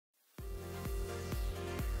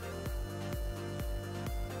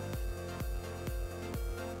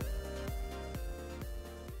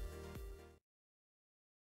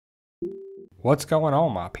What's going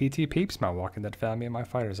on, my PT peeps, my Walking Dead family, and my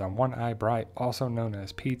fighters? I'm One Eye Bright, also known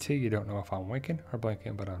as PT. You don't know if I'm winking or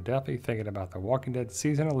blinking, but I'm definitely thinking about The Walking Dead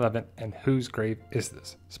Season 11 and whose grave is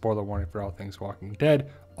this? Spoiler warning for all things Walking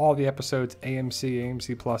Dead. All the episodes,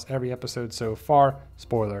 AMC Plus, every episode so far,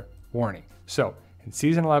 spoiler warning. So, in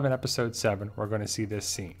Season 11, Episode 7, we're going to see this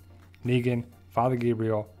scene. Negan, Father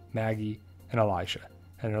Gabriel, Maggie, and Elijah.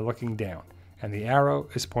 And they're looking down. And the arrow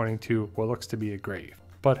is pointing to what looks to be a grave.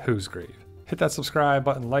 But whose grave? Hit that subscribe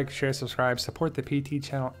button, like, share, subscribe, support the PT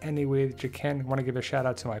channel any way that you can. I want to give a shout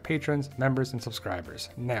out to my patrons, members, and subscribers.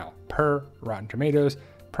 Now, per Rotten Tomatoes,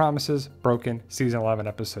 Promises Broken, Season 11,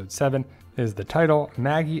 Episode 7 is the title.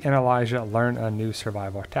 Maggie and Elijah learn a new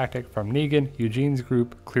survival tactic from Negan. Eugene's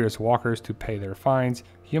group clears walkers to pay their fines.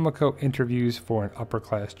 Yumiko interviews for an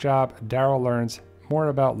upper-class job. Daryl learns more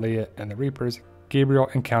about Leah and the Reapers. Gabriel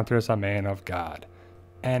encounters a man of God.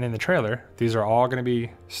 And in the trailer, these are all going to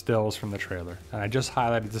be stills from the trailer. And I just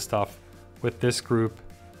highlighted the stuff with this group,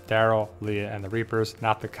 Daryl, Leah, and the Reapers,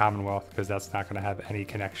 not the Commonwealth, because that's not going to have any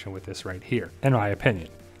connection with this right here, in my opinion.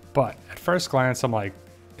 But at first glance, I'm like,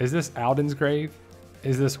 is this Alden's grave?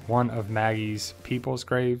 Is this one of Maggie's people's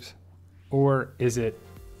graves? Or is it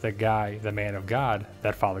the guy, the man of God,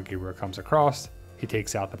 that Father Gabriel comes across? He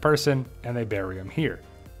takes out the person, and they bury him here.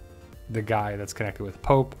 The guy that's connected with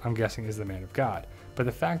Pope, I'm guessing, is the man of God. But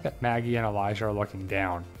the fact that Maggie and Elijah are looking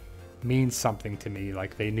down means something to me,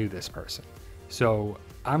 like they knew this person. So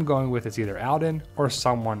I'm going with it's either Alden or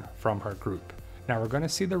someone from her group. Now we're going to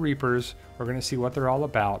see the Reapers, we're going to see what they're all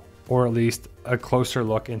about, or at least a closer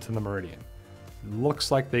look into the Meridian. Looks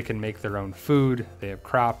like they can make their own food, they have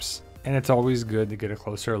crops, and it's always good to get a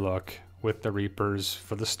closer look with the Reapers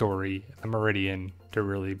for the story, the Meridian, to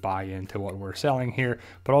really buy into what we're selling here.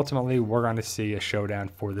 But ultimately, we're going to see a showdown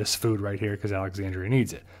for this food right here because Alexandria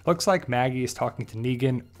needs it. Looks like Maggie is talking to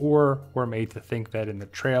Negan, or we're made to think that in the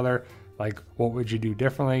trailer, like, what would you do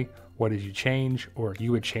differently? What did you change? Or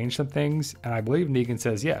you would change some things? And I believe Negan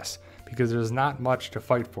says yes, because there's not much to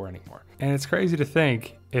fight for anymore. And it's crazy to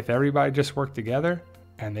think, if everybody just worked together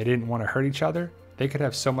and they didn't want to hurt each other, they could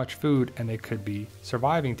have so much food and they could be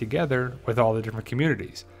surviving together with all the different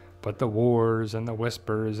communities. But the wars and the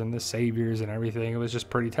whispers and the saviors and everything, it was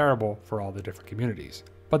just pretty terrible for all the different communities.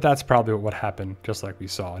 But that's probably what happened, just like we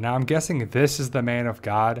saw. Now I'm guessing this is the man of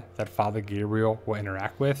God that Father Gabriel will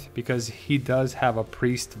interact with, because he does have a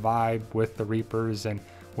priest vibe with the Reapers, and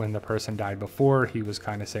when the person died before, he was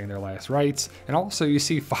kind of saying their last rites. And also you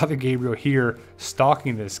see Father Gabriel here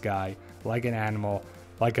stalking this guy like an animal,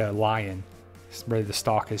 like a lion, ready to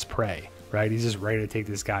stalk his prey, right? He's just ready to take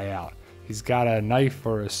this guy out. He's got a knife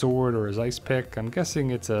or a sword or his ice pick. I'm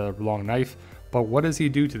guessing it's a long knife, but what does he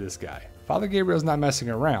do to this guy? Father Gabriel's not messing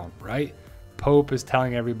around, right? Pope is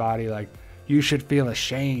telling everybody, like, you should feel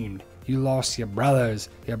ashamed. You lost your brothers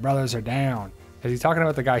are down. Is he talking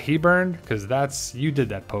about the guy he burned? Because you did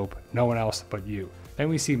that, Pope, no one else but you. Then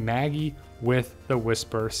we see Maggie with the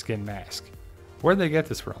Whisper skin mask. Where'd they get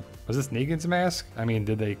this from? Was this Negan's mask? I mean,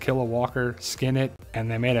 did they kill a walker, skin it, and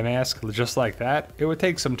they made a mask just like that? It would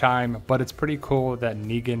take some time, but it's pretty cool that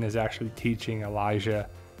Negan is actually teaching Elijah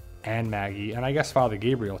and Maggie, and I guess Father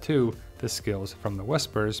Gabriel too, the skills from the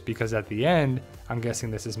Whispers, because at the end, I'm guessing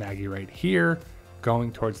this is Maggie right here,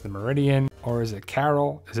 going towards the Meridian. Or is it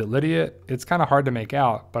Carol? Is it Lydia? It's kind of hard to make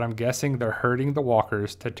out, but I'm guessing they're herding the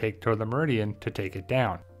walkers to take toward the Meridian to take it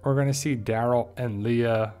down. We're going to see Daryl and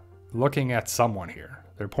Leah looking at someone here.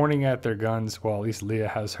 They're pointing at their guns. Well, at least Leah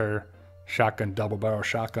has her shotgun, double barrel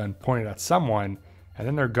shotgun, pointed at someone. And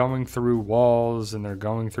then they're going through walls and they're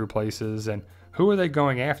going through places. And who are they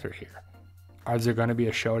going after here? Is there going to be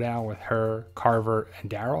a showdown with her, Carver, and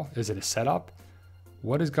Daryl? Is it a setup?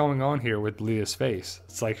 What is going on here with Leah's face?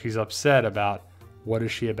 It's like she's upset about what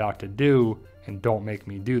is she about to do, and don't make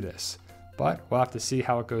me do this. But we'll have to see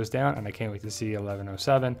how it goes down, and I can't wait to see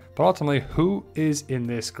 1107. But ultimately, who is in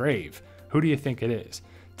this grave? Who do you think it is?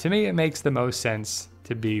 To me, it makes the most sense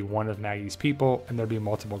to be one of Maggie's people, and there'd be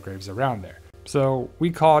multiple graves around there. So we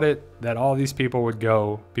called it that all these people would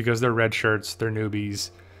go because they're red shirts, they're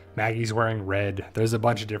newbies. Maggie's wearing red. There's a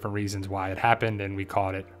bunch of different reasons why it happened, and we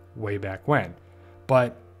caught it way back when.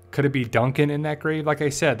 But could it be Duncan in that grave? Like I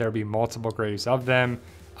said, there'd be multiple graves of them.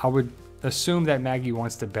 I would assume that Maggie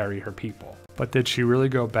wants to bury her people. But did she really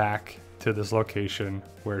go back to this location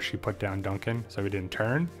where she put down Duncan so he didn't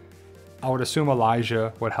turn? I would assume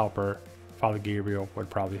Elijah would help her. Father Gabriel would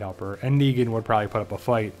probably help her. And Negan would probably put up a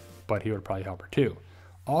fight, but he would probably help her too.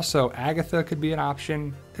 Also, Agatha could be an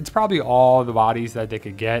option. It's probably all the bodies that they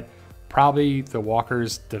could get. Probably the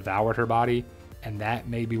walkers devoured her body, and that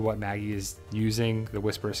may be what Maggie is using the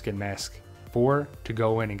Whisper skin mask 4 to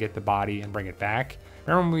go in and get the body and bring it back.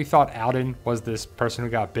 Remember when we thought Alden was this person who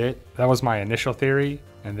got bit? That was my initial theory,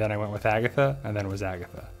 and then I went with Agatha, and then it was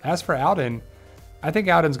Agatha. As for Alden, I think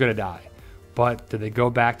Alden's gonna die. But did they go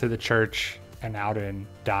back to the church and Alden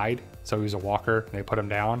died? So he was a walker, and they put him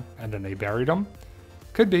down, and then they buried him?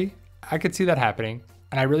 Could be. I could see that happening.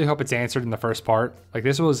 And I really hope it's answered in the first part. Like,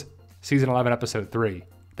 this was season 11, episode 3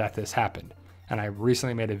 that this happened. And I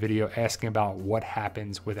recently made a video asking about what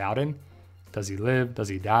happens with Alden. Does he live? Does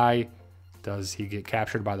he die? Does he get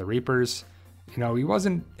captured by the Reapers? You know, he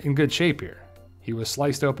wasn't in good shape here. He was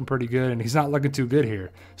sliced open pretty good, and he's not looking too good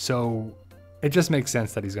here. So it just makes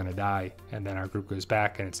sense that he's gonna die, and then our group goes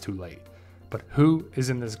back and it's too late. But who is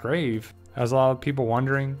in this grave? There's a lot of people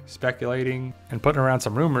wondering, speculating, and putting around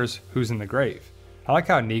some rumors who's in the grave. I like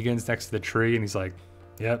how Negan's next to the tree and he's like,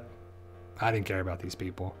 yep, I didn't care about these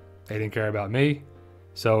people. They didn't care about me.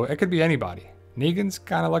 So it could be anybody. Negan's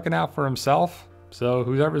kind of looking out for himself. So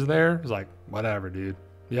whoever's there is like, whatever, dude.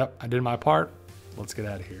 Yep, I did my part. Let's get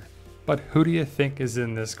out of here. But who do you think is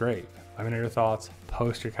in this grave? Let me know your thoughts.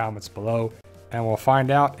 Post your comments below. And we'll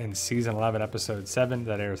find out in season 11, episode 7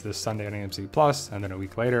 that airs this Sunday on AMC Plus, and then a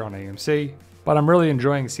week later on AMC. But I'm really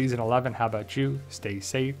enjoying season 11. How about you? Stay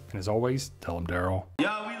safe. And as always, tell them Daryl.